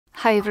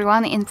Hi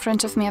everyone, in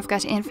front of me I've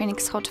got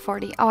INFINIX Hot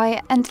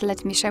 40i and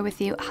let me share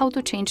with you how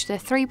to change the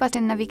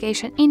 3-button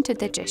navigation into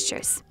the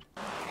gestures.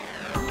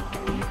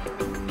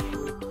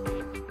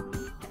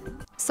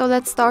 So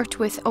let's start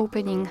with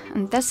opening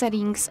the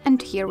settings,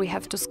 and here we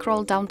have to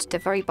scroll down to the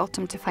very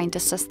bottom to find the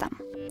system.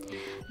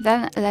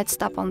 Then let's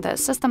tap on the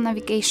system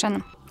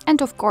navigation,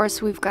 and of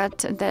course we've got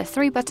the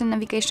 3-button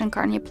navigation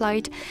currently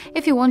applied.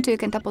 If you want to, you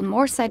can tap on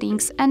more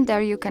settings, and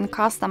there you can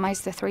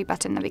customize the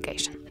 3-button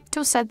navigation.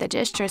 To set the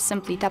gestures,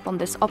 simply tap on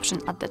this option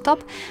at the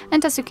top,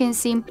 and as you can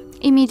see,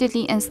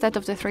 immediately instead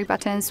of the 3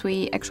 buttons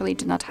we actually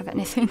do not have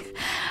anything.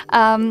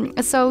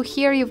 So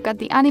here you've got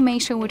the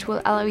animation, which will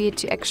allow you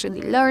to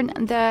actually learn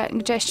the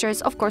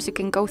gestures. Of course, you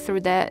can go through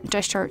the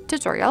gesture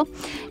tutorial.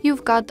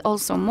 You've got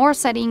also more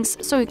settings,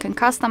 so you can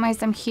customize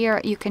them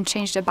here. You can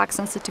change the back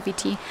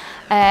sensitivity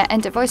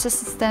and the voice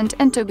assistant,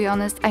 and to be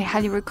honest, I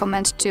highly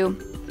recommend to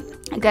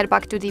get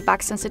back to the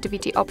back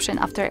sensitivity option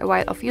after a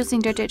while of using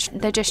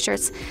the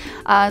gestures,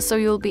 so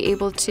you'll be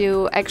able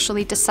to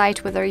actually decide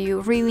whether you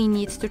really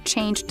need to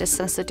change the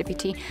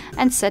sensitivity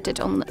and set it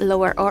on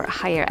lower or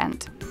higher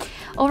end.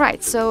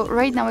 Alright, so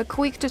right now a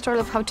quick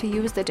tutorial of how to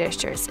use the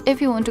gestures. If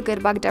you want to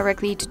get back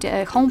directly to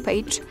the home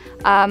page,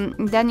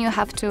 then you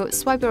have to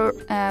swipe your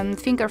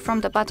finger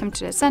from the bottom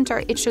to the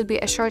center. It should be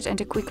a short and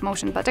a quick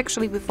motion, but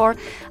actually before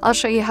I'll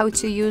show you how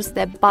to use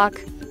the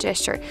back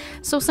gesture.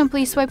 So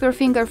simply swipe your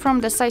finger from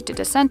the side to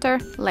the center,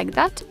 like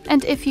that,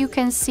 and if you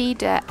can see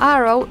the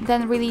arrow,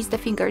 then release the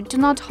finger. Do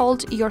not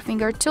hold your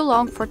finger too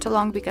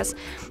long because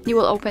you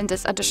will open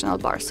this additional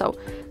bar. So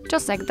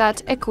just like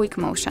that, a quick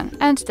motion,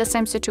 and the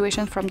same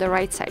situation from the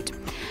right side.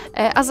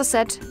 As I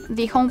said,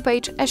 the home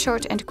page, a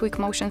short and quick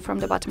motion from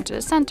the bottom to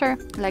the center,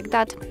 like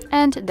that,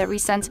 and the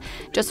recents,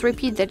 just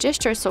repeat the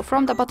gesture, so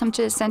from the bottom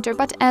to the center,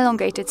 but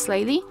elongate it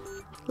slightly,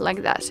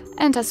 like that.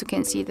 And as you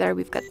can see there,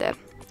 we've got the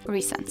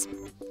recents.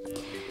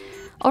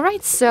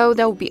 Alright, so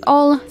that will be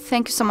all.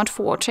 Thank you so much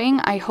for watching.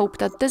 I hope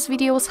that this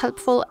video was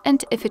helpful,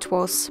 and if it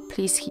was,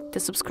 please hit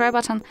the subscribe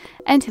button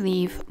and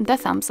leave the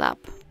thumbs up.